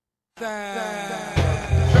You are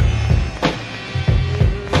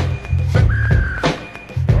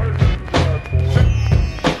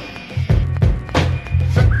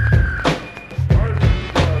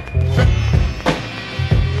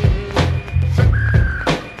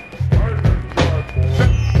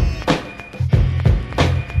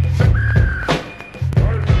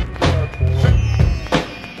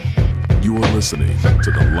listening to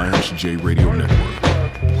the Lance J Radio Network.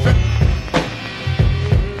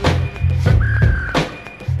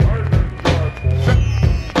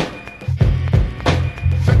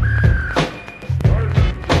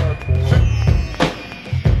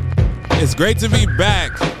 It's great to be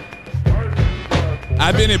back.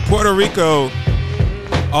 I've been in Puerto Rico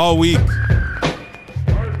all week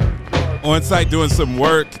on site doing some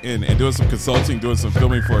work and doing some consulting, doing some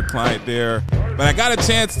filming for a client there. But I got a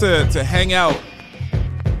chance to hang out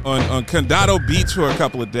on Condado Beach for a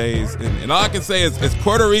couple of days. And all I can say is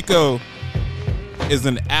Puerto Rico is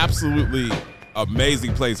an absolutely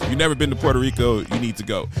amazing place. If you've never been to Puerto Rico, you need to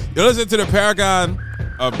go. You're listening to the Paragon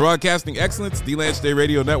of Broadcasting Excellence, the Lance J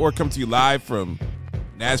Radio Network, come to you live from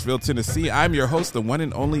Nashville, Tennessee. I'm your host, the one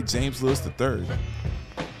and only James Lewis III.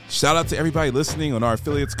 Shout out to everybody listening on our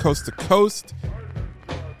affiliates coast to coast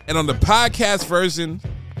and on the podcast version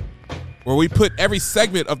where we put every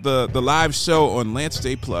segment of the live show on Lance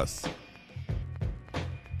J Plus.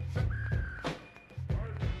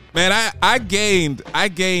 Man, I gained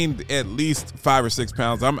at least 5 or 6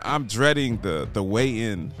 pounds. I'm dreading the weigh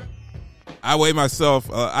in. I weigh myself.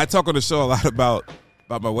 I talk on the show a lot about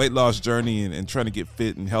my weight loss journey and trying to get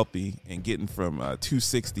fit and healthy and getting from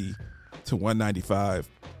 260 to 195.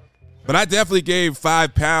 But I definitely gained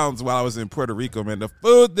 5 pounds while I was in Puerto Rico, man. The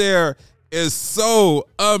food there is so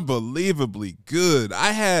unbelievably good.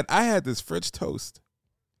 I had this French toast.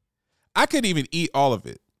 I couldn't even eat all of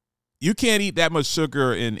it. You can't eat that much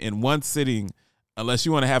sugar in one sitting unless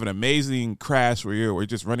you want to have an amazing crash where you're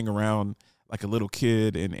just running around like a little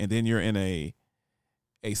kid and then you're in a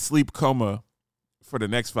sleep coma for the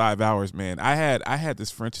next 5 hours, man. I had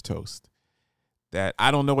this French toast that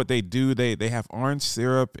I don't know what they do. They have orange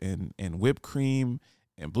syrup and whipped cream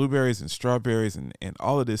and blueberries and strawberries and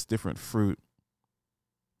all of this different fruit.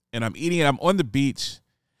 And I'm eating it. I'm on the beach.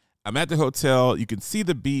 I'm at the hotel. You can see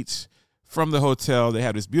the beach from the hotel. They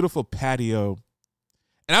have this beautiful patio.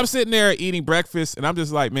 And I'm sitting there eating breakfast, and I'm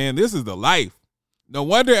just like, man, this is the life. No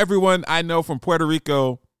wonder everyone I know from Puerto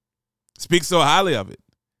Rico speaks so highly of it.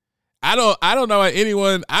 I don't know why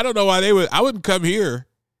anyone, I don't know why I wouldn't come here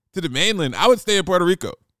to the mainland. I would stay in Puerto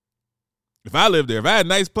Rico. If I lived there, if I had a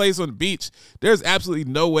nice place on the beach, there's absolutely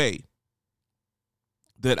no way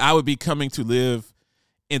that I would be coming to live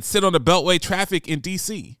and sit on the Beltway traffic in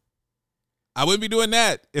D.C. I wouldn't be doing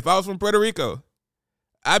that if I was from Puerto Rico.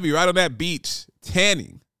 I'd be right on that beach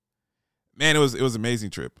tanning. Man, it was an amazing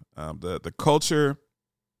trip. The culture,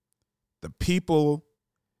 the people,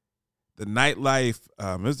 the nightlife.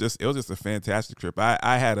 It was just a fantastic trip.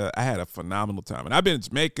 I had a phenomenal time, and I've been to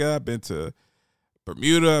Jamaica, I've been to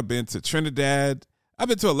Bermuda, I've been to Trinidad, I've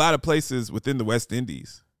been to a lot of places within the West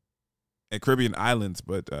Indies and Caribbean islands,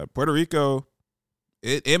 but Puerto Rico,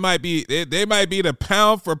 they might be the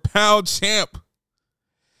pound for pound champ,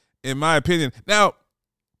 in my opinion. Now,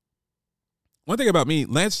 one thing about me,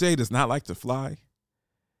 Lance J does not like to fly.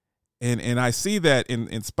 And I see that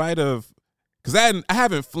in spite of, because I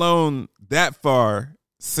haven't flown that far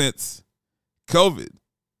since COVID.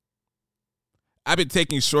 I've been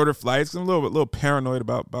taking shorter flights. 'Cause I'm a little paranoid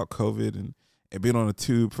about COVID and being on a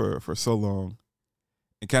tube for so long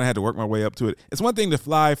and kind of had to work my way up to it. It's one thing to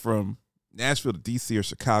fly from Nashville to DC or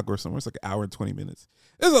Chicago or somewhere. It's like an hour and 20 minutes.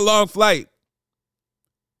 It's a long flight.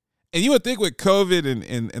 And you would think with COVID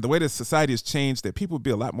and the way that society has changed that people would be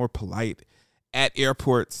a lot more polite at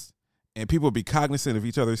airports and people would be cognizant of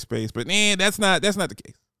each other's space. But man, that's not the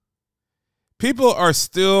case. People are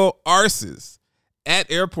still arses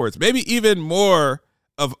at airports, maybe even more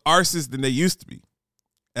of arses than they used to be.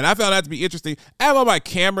 And I found that to be interesting. I have all my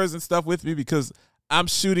cameras and stuff with me because I'm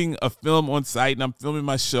shooting a film on site and I'm filming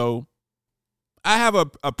my show. I have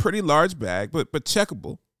a pretty large bag, but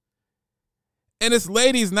checkable. And this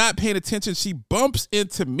lady's not paying attention. She bumps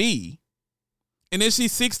into me, and then she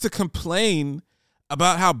seeks to complain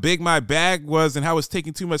about how big my bag was and how it's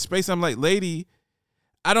taking too much space. I'm like, lady,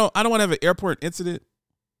 I don't want to have an airport incident.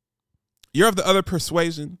 You're of the other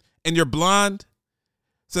persuasion, and you're blonde.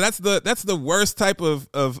 So that's the worst type of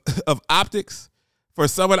optics for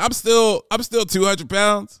someone. I'm still 200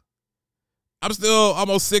 pounds. I'm still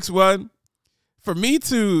almost 6'1". For me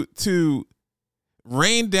to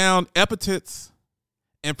rain down epithets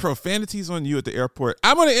and profanities on you at the airport,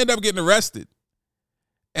 I'm going to end up getting arrested.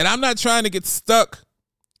 And I'm not trying to get stuck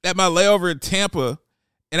at my layover in Tampa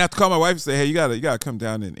and have to call my wife and say, hey, you gotta come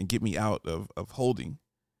down and get me out of holding.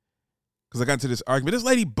 Because I got into this argument. This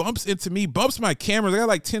lady bumps into me, bumps my cameras. I got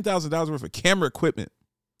like $10,000 worth of camera equipment.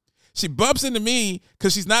 She bumps into me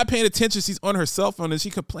because she's not paying attention. She's on her cell phone, and she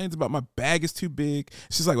complains about my bag is too big.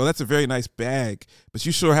 She's like, well, that's a very nice bag, but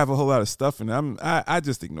you sure have a whole lot of stuff in it. I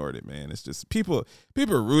just ignored it, man. It's just people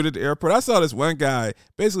are rude at the airport. I saw this one guy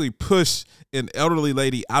basically push an elderly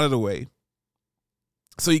lady out of the way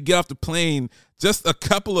so you get off the plane just a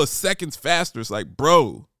couple of seconds faster. It's like,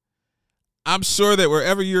 bro, I'm sure that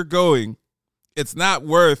wherever you're going, it's not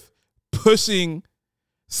worth pushing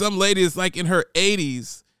some lady that's like in her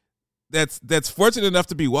 80s that's fortunate enough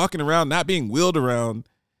to be walking around, not being wheeled around.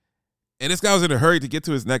 And this guy was in a hurry to get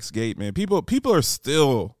to his next gate, man. People are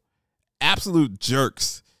still absolute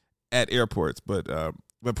jerks at airports. But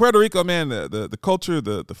Puerto Rico, man, the culture,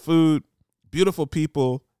 the food, beautiful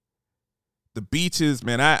people, the beaches,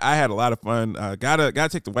 man. I had a lot of fun. Gotta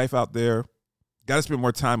take the wife out there. Gotta spend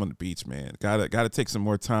more time on the beach, man. Gotta take some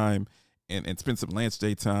more time and spend some Lance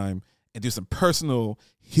J time and do some personal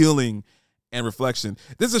healing and reflection.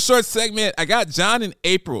 This is a short segment. I got John in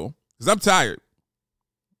April because I'm tired.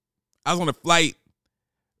 I was on a flight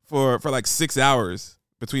for like 6 hours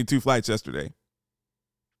between two flights yesterday.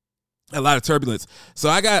 A lot of turbulence. So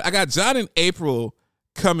I got John and April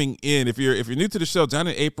coming in. If you're new to the show, John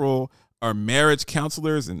and April are marriage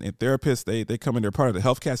counselors and therapists. They come in. They're part of the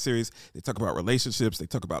HealthCast series. They talk about relationships. They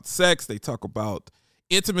talk about sex. They talk about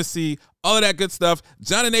intimacy, all of that good stuff.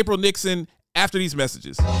 John and April Nixon after these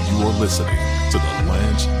messages. You are listening to the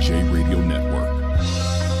Lance J Radio Network.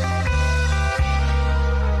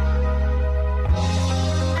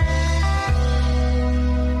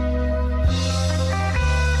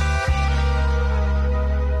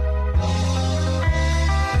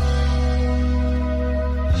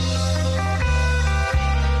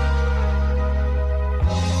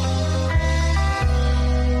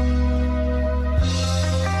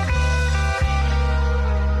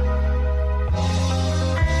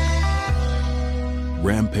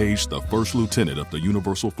 Rampage, the first lieutenant of the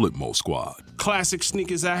Universal Flipmo Squad. Classic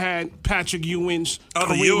sneakers I had, Patrick Ewing's. Oh,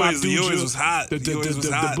 the Ewing's was hot.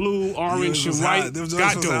 The blue, orange, and white.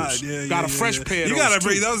 Got those. Yeah, got a fresh pair of those. You got to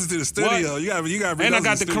bring those into the studio. What? You got to bring and those I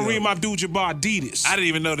got the in studio. Kareem Abdul-Jabbar Adidas. I didn't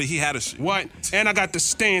even know that he had a shoe. What? And I got the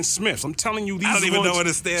Stan Smiths. I'm telling you, these I don't even ones, know what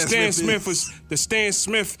a Stan Smith was the Stan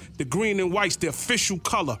Smith, the green and white's the official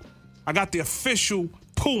color. I got the official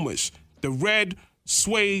Pumas, the red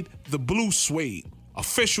suede, the blue suede.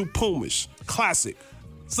 Official Pumas, classic.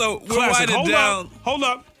 So we're winding down. Hold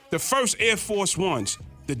up. The first Air Force Ones,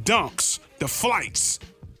 the Dunks, the Flights.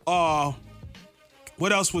 What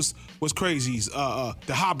else was crazies?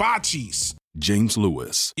 The Hibachis. James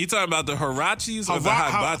Lewis. You talking about the Hirachis or the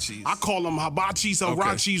Hibachis? I call them Hibachis,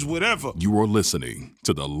 Hirachis, whatever. You are listening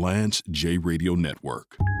to the Lance J Radio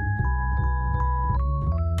Network.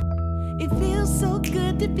 It feels so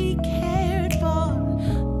good to be cared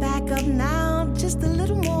for. Back up now, just a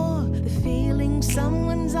little more. The feeling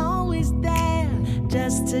someone's always there,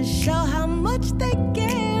 just to show how much they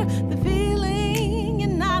care. The feeling you're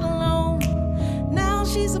not alone. Now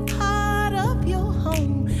she's a part of your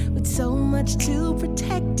home, with so much to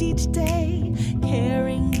protect each day.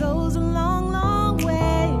 Caring goes along.